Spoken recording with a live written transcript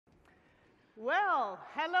Well,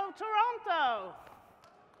 hello Toronto!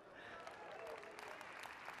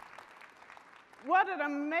 What an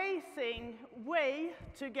amazing way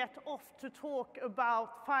to get off to talk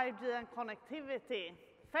about 5G and connectivity.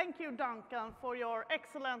 Thank you, Duncan, for your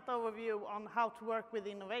excellent overview on how to work with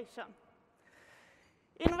innovation.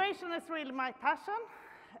 Innovation is really my passion,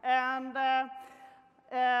 and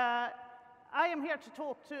I am here to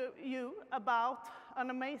talk to you about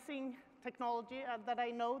an amazing technology that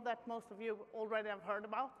I know that most of you already have heard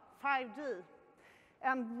about, 5G,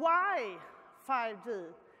 and why 5G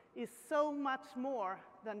is so much more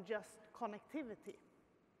than just connectivity.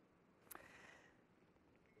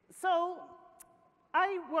 So,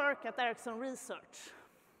 I work at Ericsson Research.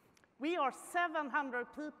 We are 700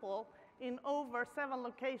 people in over 7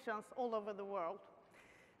 locations all over the world.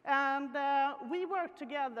 And we work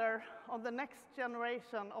together on the next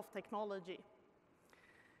generation of technology.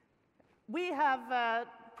 We have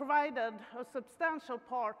provided a substantial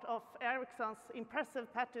part of Ericsson's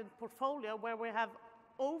impressive patent portfolio, where we have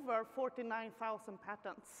over 49,000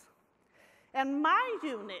 patents. And my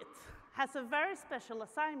unit has a very special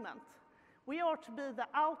assignment. We are to be the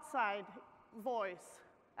outside voice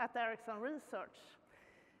at Ericsson Research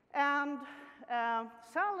and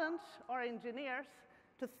challenge our engineers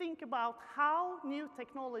to think about how new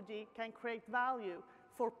technology can create value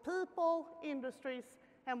for people, industries,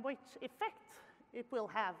 and which effect it will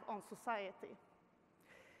have on society.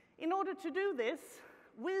 In order to do this,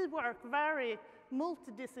 we work very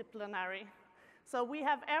multidisciplinary. So we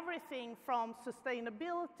have everything from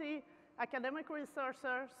sustainability, academic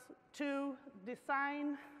researchers, to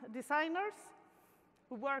designers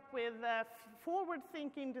who work with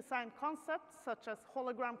forward-thinking design concepts, such as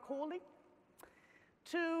hologram calling,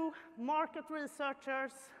 to market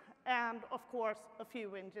researchers, and of course, a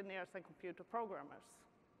few engineers and computer programmers.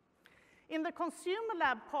 In the consumer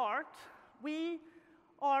lab part, we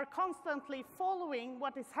are constantly following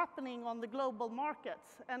what is happening on the global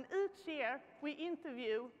markets. And each year, we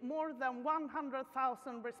interview more than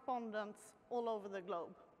 100,000 respondents all over the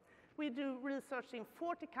globe. We do research in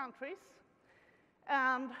 40 countries,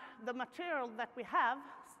 and the material that we have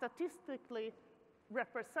statistically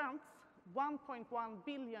represents 1.1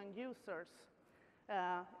 billion users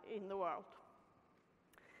in the world.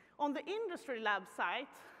 On the industry lab side,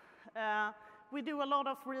 we do a lot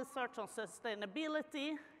of research on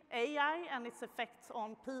sustainability, AI and its effects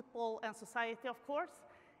on people and society, of course.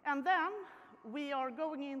 And then we are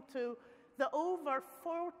going into the over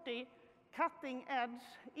 40 cutting-edge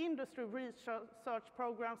industry research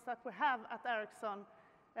programs that we have at Ericsson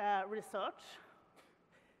Research,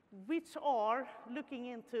 which are looking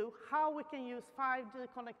into how we can use 5G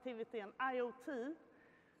connectivity and IoT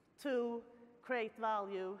to create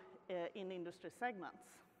value in industry segments.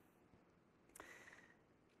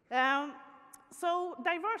 So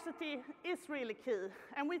diversity is really key,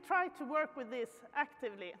 and we try to work with this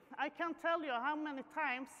actively. I can't tell you how many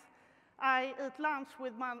times I eat lunch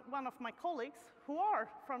with one of my colleagues who are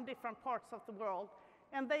from different parts of the world,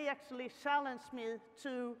 and they actually challenged me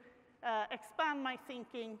to expand my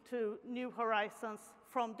thinking to new horizons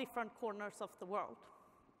from different corners of the world.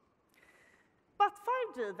 But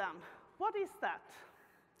 5G then, what is that,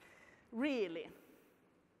 really?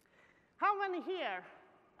 How many here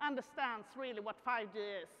understands really what 5G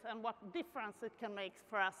is and what difference it can make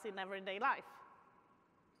for us in everyday life?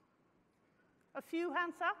 A few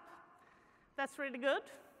hands up. That's really good.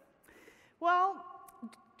 Well,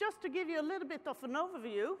 just to give you a little bit of an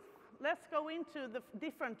overview, let's go into the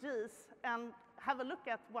different Gs and have a look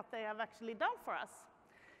at what they have actually done for us.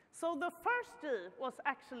 So the first G was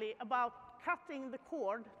actually about cutting the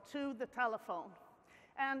cord to the telephone.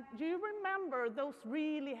 And do you remember those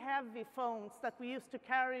really heavy phones that we used to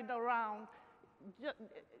carry around,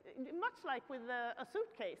 much like with a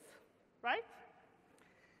suitcase, right?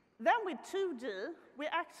 Then with 2G, we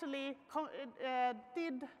actually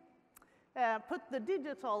put the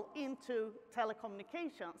digital into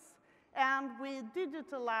telecommunications. And we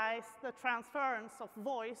digitalized the transference of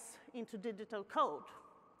voice into digital code.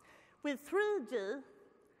 With 3G,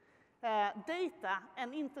 data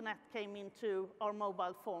and internet came into our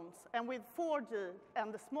mobile phones. And with 4G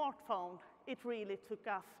and the smartphone, it really took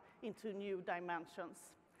off into new dimensions.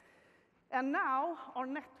 And now our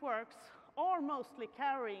networks are mostly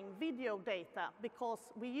carrying video data because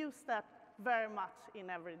we use that very much in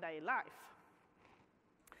everyday life.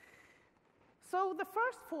 So the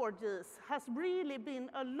first 4Gs has really been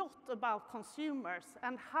a lot about consumers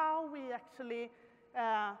and how we actually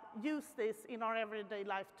use this in our everyday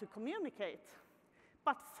life to communicate.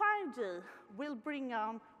 But 5G will bring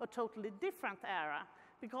on a totally different era,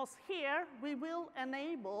 because here we will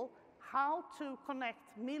enable how to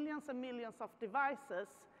connect millions and millions of devices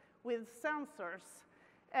with sensors.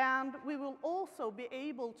 And we will also be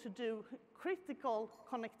able to do critical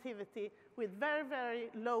connectivity with very, very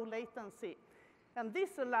low latency. And this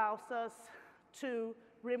allows us to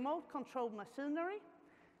remote control machinery,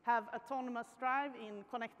 have autonomous drive in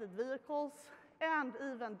connected vehicles, and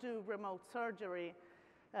even do remote surgery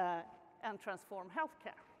and transform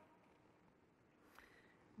healthcare.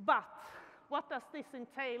 But what does this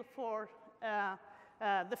entail for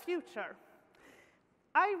the future?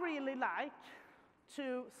 I really like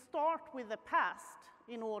to start with the past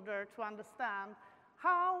in order to understand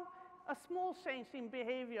how a small change in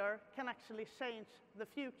behavior can actually change the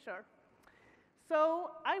future.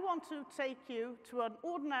 So I want to take you to an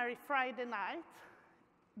ordinary Friday night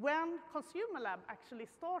when Consumer Lab actually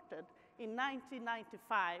started in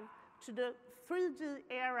 1995 to the 3G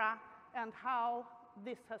era and how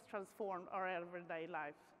this has transformed our everyday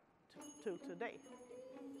lives to today.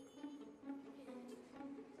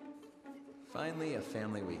 Finally, a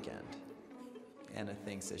family weekend. Anna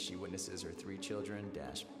thinks as she witnesses her 3 children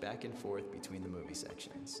dash back and forth between the movie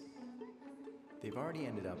sections. They've already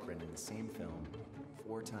ended up renting the same film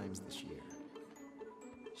 4 times this year.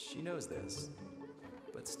 She knows this,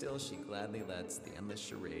 but still she gladly lets the endless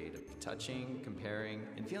charade of touching, comparing,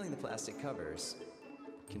 and feeling the plastic covers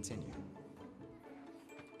continue.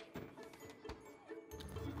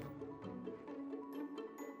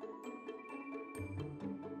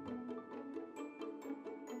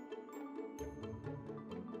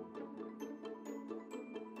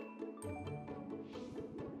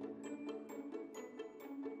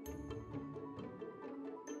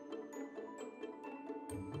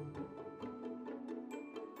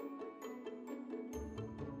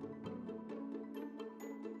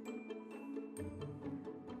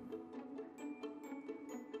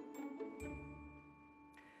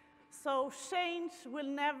 So change will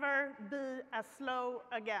never be as slow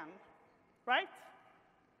again, right?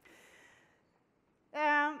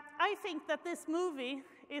 I think that this movie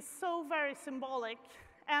is so very symbolic,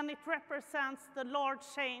 and it represents the large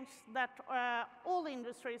change that all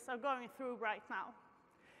industries are going through right now.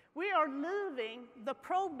 We are leaving the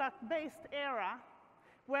product-based era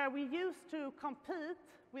where we used to compete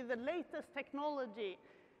with the latest technology,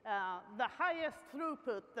 the highest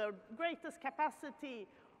throughput, the greatest capacity,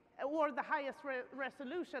 or the highest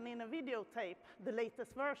resolution in a videotape, the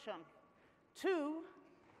latest version, to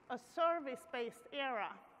a service-based era.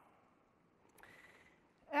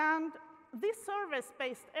 And this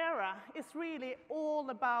service-based era is really all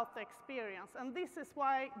about the experience. And this is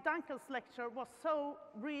why Duncan's lecture was so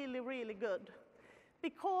really, really good.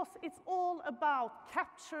 Because it's all about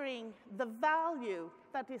capturing the value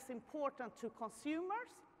that is important to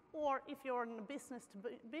consumers, or if you're in a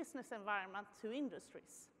business environment, to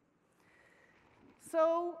industries.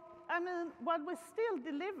 So, I mean, what we still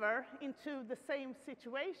deliver into the same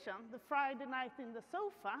situation, the Friday night in the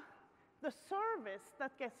sofa, the service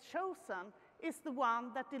that gets chosen is the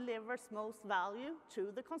one that delivers most value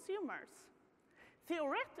to the consumers.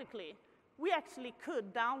 Theoretically, we actually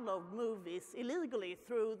could download movies illegally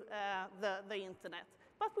through the internet,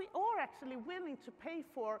 but we are actually willing to pay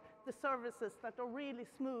for the services that are really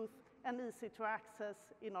smooth and easy to access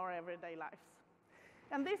in our everyday lives.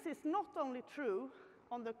 And this is not only true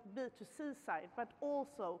on the B2C side, but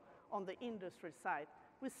also on the industry side.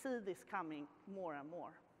 We see this coming more and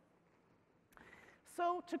more.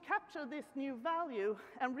 So to capture this new value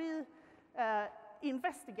and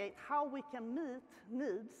investigate how we can meet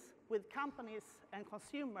needs with companies and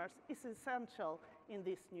consumers is essential in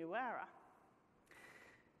this new era.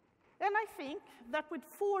 And I think that with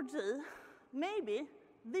 4G, maybe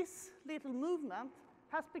this little movement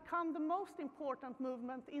has become the most important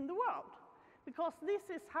movement in the world. Because this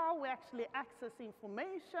is how we actually access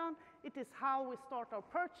information, it is how we start our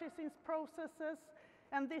purchasing processes,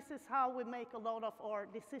 and this is how we make a lot of our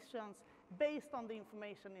decisions based on the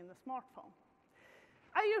information in the smartphone.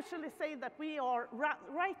 I usually say that we are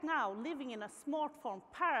right now living in a smartphone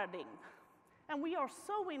paradigm, and we are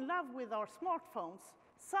so in love with our smartphones.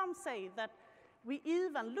 Some say that we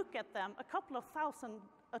even look at them a couple of thousand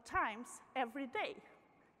times every day.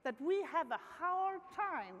 That we have a hard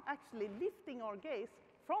time actually lifting our gaze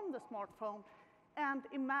from the smartphone and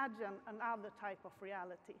imagine another type of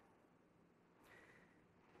reality.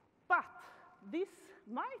 But this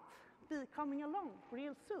might be coming along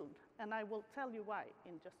real soon, and I will tell you why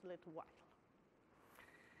in just a little while.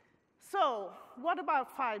 So, what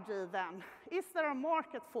about 5G then? Is there a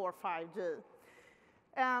market for 5G?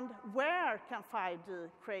 And where can 5G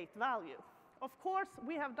create value? Of course,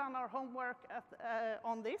 we have done our homework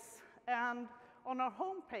on this, and on our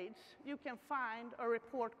homepage, you can find a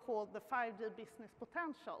report called the 5G Business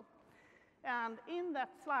Potential. And in that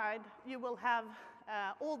slide, you will have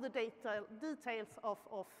all the details of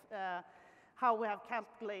how we have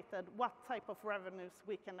calculated what type of revenues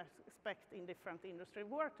we can expect in different industry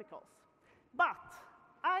verticals. But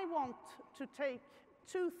I want to take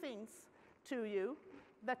two things to you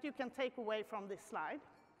that you can take away from this slide.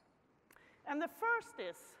 And the first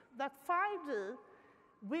is that 5G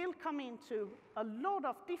will come into a lot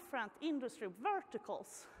of different industry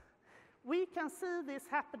verticals. We can see this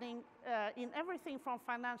happening in everything from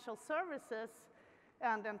financial services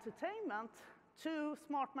and entertainment to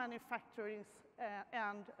smart manufacturing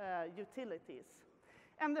and utilities.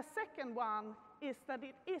 And the second one is that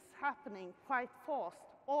it is happening quite fast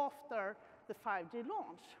after the 5G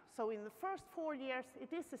launch. So in the first 4 years,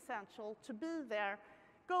 it is essential to be there,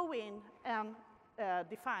 go in and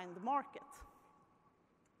define the market.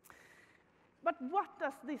 But what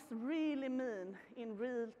does this really mean in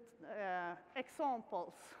real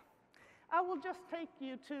examples? I will just take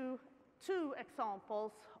you to 2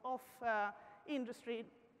 examples of Industry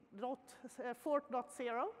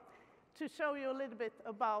 4.0 to show you a little bit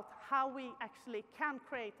about how we actually can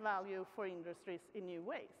create value for industries in new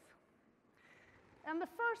ways. And the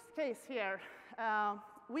first case here,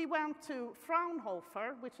 we went to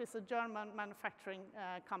Fraunhofer, which is a German manufacturing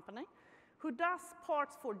company, who does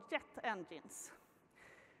parts for jet engines.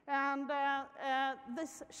 And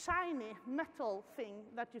this shiny metal thing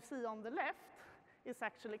that you see on the left is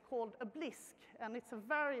actually called a blisk, and it's a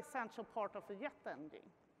very essential part of the jet engine.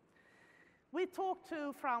 We talked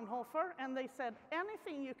to Fraunhofer, and they said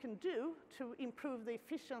anything you can do to improve the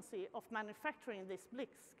efficiency of manufacturing this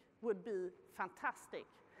blisk would be fantastic,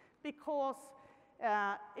 because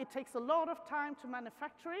it takes a lot of time to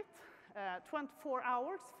manufacture it, 24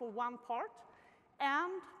 hours for one part,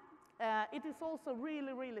 and it is also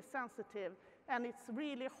really, really sensitive, and it's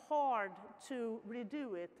really hard to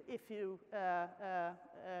redo it if you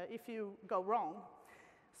go wrong.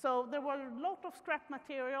 So there were a lot of scrap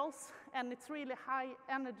materials, and it's really high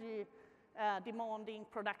energy demanding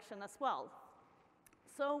production as well.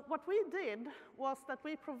 So what we did was that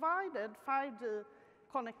we provided 5G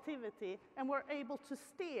connectivity and were able to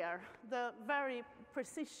steer the very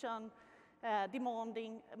precision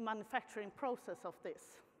demanding manufacturing process of this.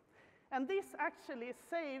 And this actually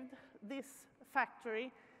saved this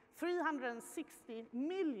factory 360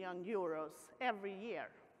 million euros every year.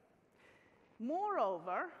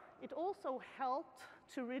 Moreover, it also helped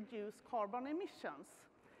to reduce carbon emissions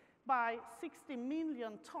by 60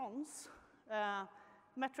 million tons,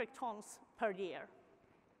 metric tons per year.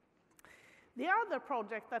 The other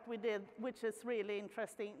project that we did, which is really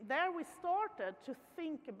interesting, there we started to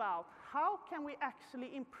think about how can we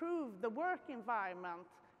actually improve the work environment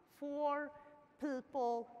for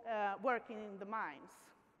people working in the mines.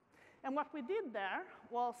 And what we did there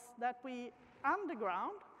was that we,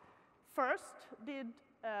 underground, first did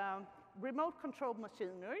remote control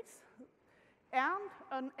machineries and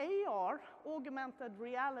an AR, augmented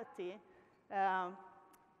reality,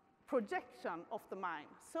 projection of the mine.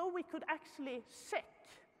 So we could actually check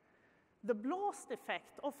the blast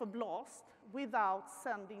effect of a blast without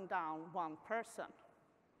sending down one person.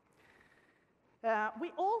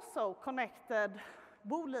 We also connected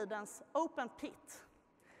Boliden's open pit.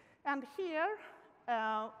 And here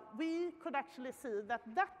we could actually see that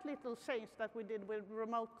that little change that we did with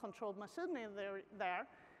remote controlled machinery there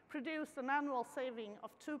produced an annual saving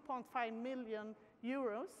of 2.5 million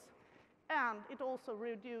euros. And it also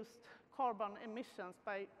reduced carbon emissions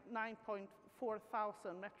by 9.4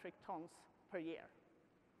 thousand metric tons per year.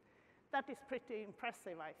 That is pretty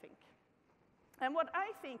impressive, I think. And what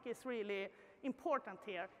I think is really important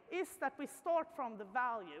here is that we start from the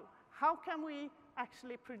value. How can we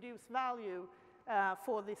actually produce value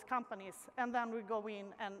for these companies? And then we go in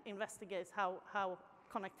and investigate how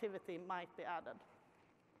connectivity might be added.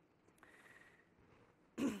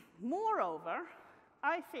 Moreover,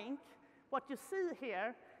 I think what you see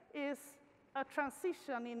here is a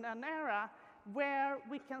transition in an era where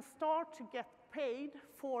we can start to get paid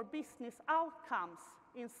for business outcomes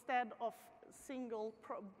instead of single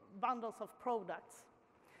bundles of products.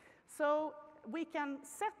 So we can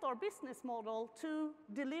set our business model to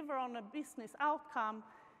deliver on a business outcome,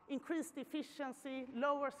 increased efficiency,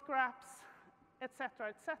 lower scraps,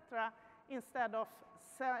 etc., instead of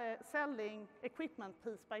selling equipment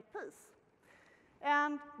piece by piece.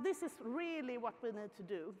 And this is really what we need to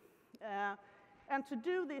do. And to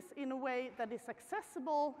do this in a way that is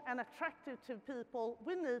accessible and attractive to people,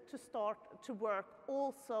 we need to start to work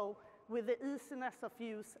also with the easiness of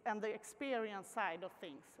use and the experience side of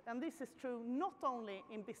things. And this is true not only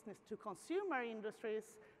in business-to-consumer industries,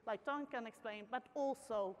 like Duncan explained, but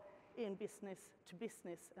also in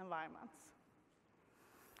business-to-business environments.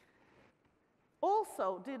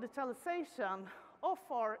 Also, digitalization of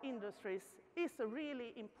our industries is a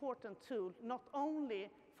really important tool, not only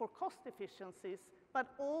for cost efficiencies, but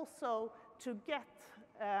also to get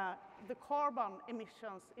the carbon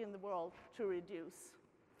emissions in the world to reduce.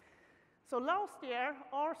 So last year,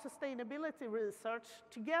 our sustainability research,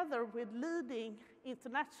 together with leading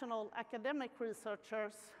international academic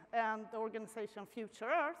researchers and the organization Future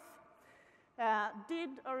Earth, did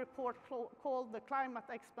a report called the Climate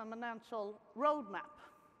Exponential Roadmap.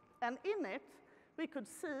 And in it, we could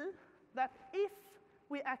see that if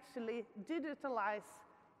we actually digitalize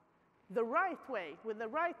the right way, with the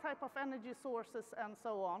right type of energy sources and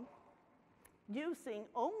so on, using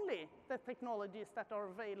only the technologies that are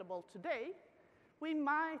available today, we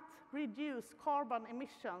might reduce carbon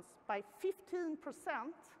emissions by 15%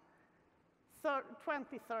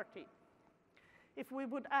 2030. If we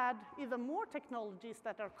would add even more technologies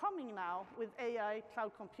that are coming now with AI,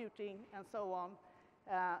 cloud computing, and so on,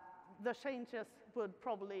 the changes would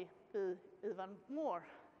probably be even more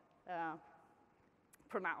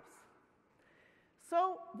pronounced.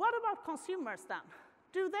 So what about consumers then?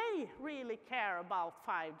 Do they really care about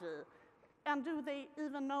 5G? And do they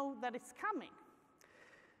even know that it's coming?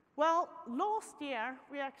 Well, last year,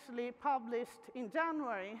 we actually published in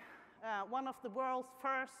January one of the world's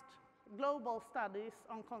first global studies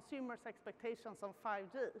on consumers' expectations on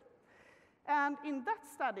 5G. And in that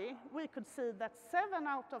study, we could see that 7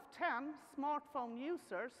 out of 10 smartphone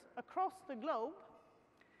users across the globe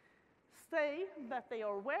say that they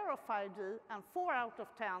are aware of 5G, and 4 out of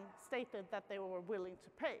 10 stated that they were willing to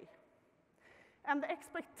pay. And the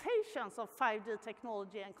expectations of 5G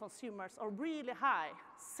technology and consumers are really high.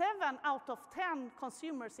 7 out of 10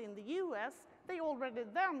 consumers in the US, they already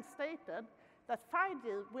then stated that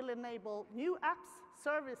 5G will enable new apps,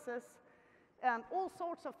 services, and all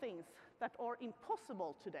sorts of things that are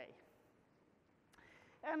impossible today.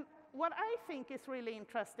 And what I think is really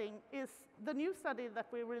interesting is the new study that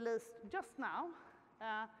we released just now.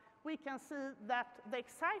 We can see that the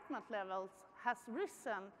excitement levels has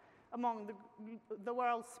risen among the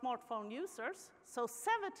world's smartphone users. So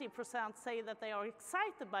 70% say that they are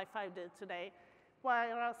excited by 5G today,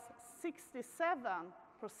 whereas 67%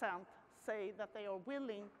 say that they are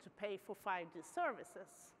willing to pay for 5G services.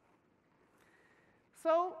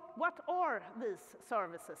 So what are these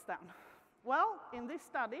services then? Well, in this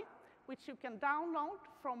study, which you can download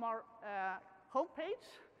from our homepage,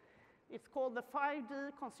 it's called the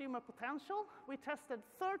 5G Consumer Potential. We tested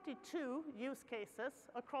 32 use cases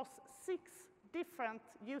across 6 different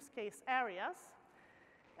use case areas.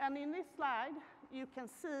 And in this slide, you can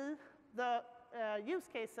see the use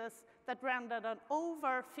cases that rendered an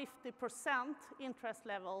over 50% interest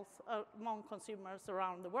levels among consumers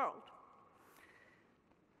around the world.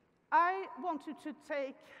 I want you to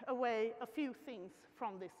take away a few things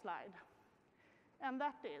from this slide. And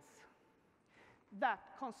that is that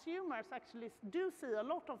consumers actually do see a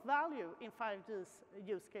lot of value in 5G's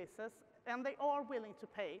use cases, and they are willing to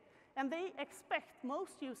pay. And they expect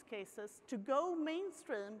most use cases to go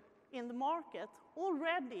mainstream in the market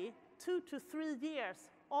already 2 to 3 years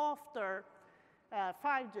after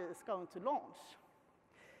 5G is going to launch.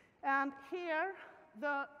 And here,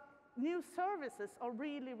 the new services are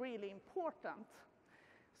really, really important.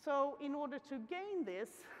 So in order to gain this,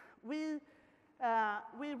 we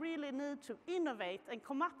really need to innovate and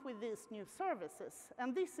come up with these new services.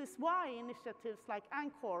 And this is why initiatives like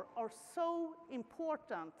Anchor are so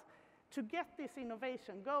important to get this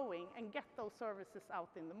innovation going and get those services out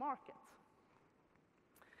in the market.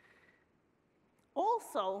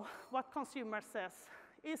 Also, what consumer says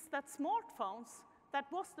is that smartphones, that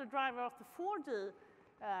was the driver of the 4G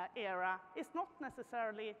era, is not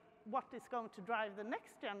necessarily what is going to drive the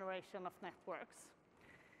next generation of networks.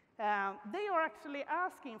 They are actually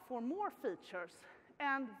asking for more features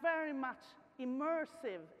and very much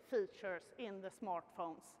immersive features in the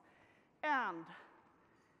smartphones. And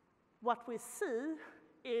what we see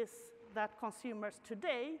is that consumers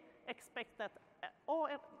today expect that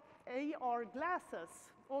AR glasses,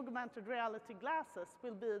 augmented reality glasses,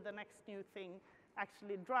 will be the next new thing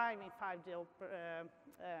actually driving 5G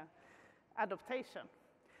adaptation.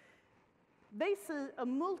 They see a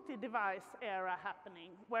multi-device era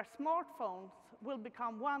happening where smartphones will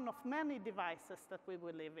become one of many devices that we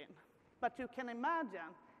will live in. But you can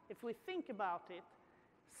imagine, if we think about it,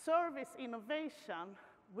 service innovation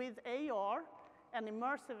with AR and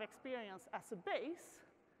immersive experience as a base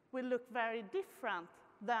will look very different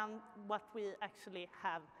than what we actually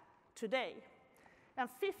have today. And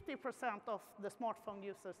 50% of the smartphone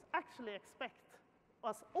users actually expect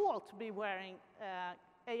us all to be wearing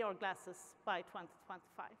AR glasses by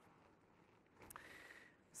 2025.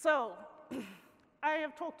 So I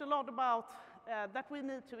have talked a lot about that we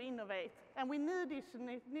need to innovate, and we need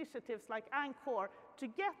initiatives like Anchor to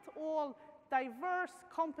get all diverse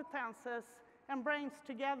competences and brains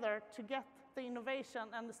together to get the innovation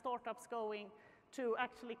and the startups going to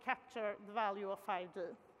actually capture the value of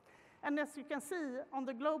 5G. And as you can see on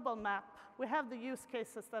the global map, we have the use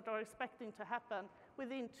cases that are expecting to happen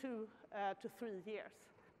within 2 to 3 years.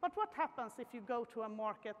 But what happens if you go to a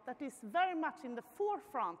market that is very much in the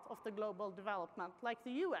forefront of the global development, like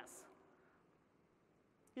the US?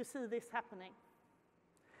 You see this happening.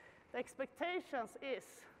 The expectations is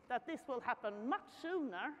that this will happen much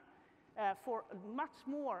sooner for much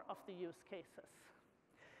more of the use cases.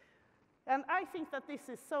 And I think that this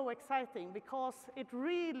is so exciting because it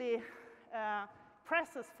really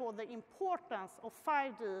presses for the importance of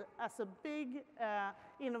 5G as a big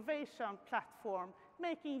innovation platform,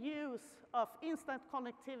 making use of instant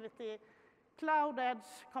connectivity, cloud edge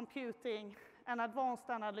computing, and advanced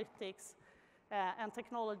analytics and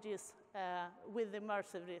technologies with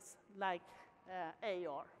immersiveness like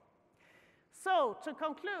AR. So to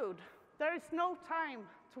conclude, there is no time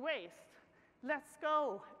to waste. Let's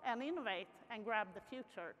go and innovate and grab the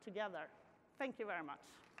future together. Thank you very much.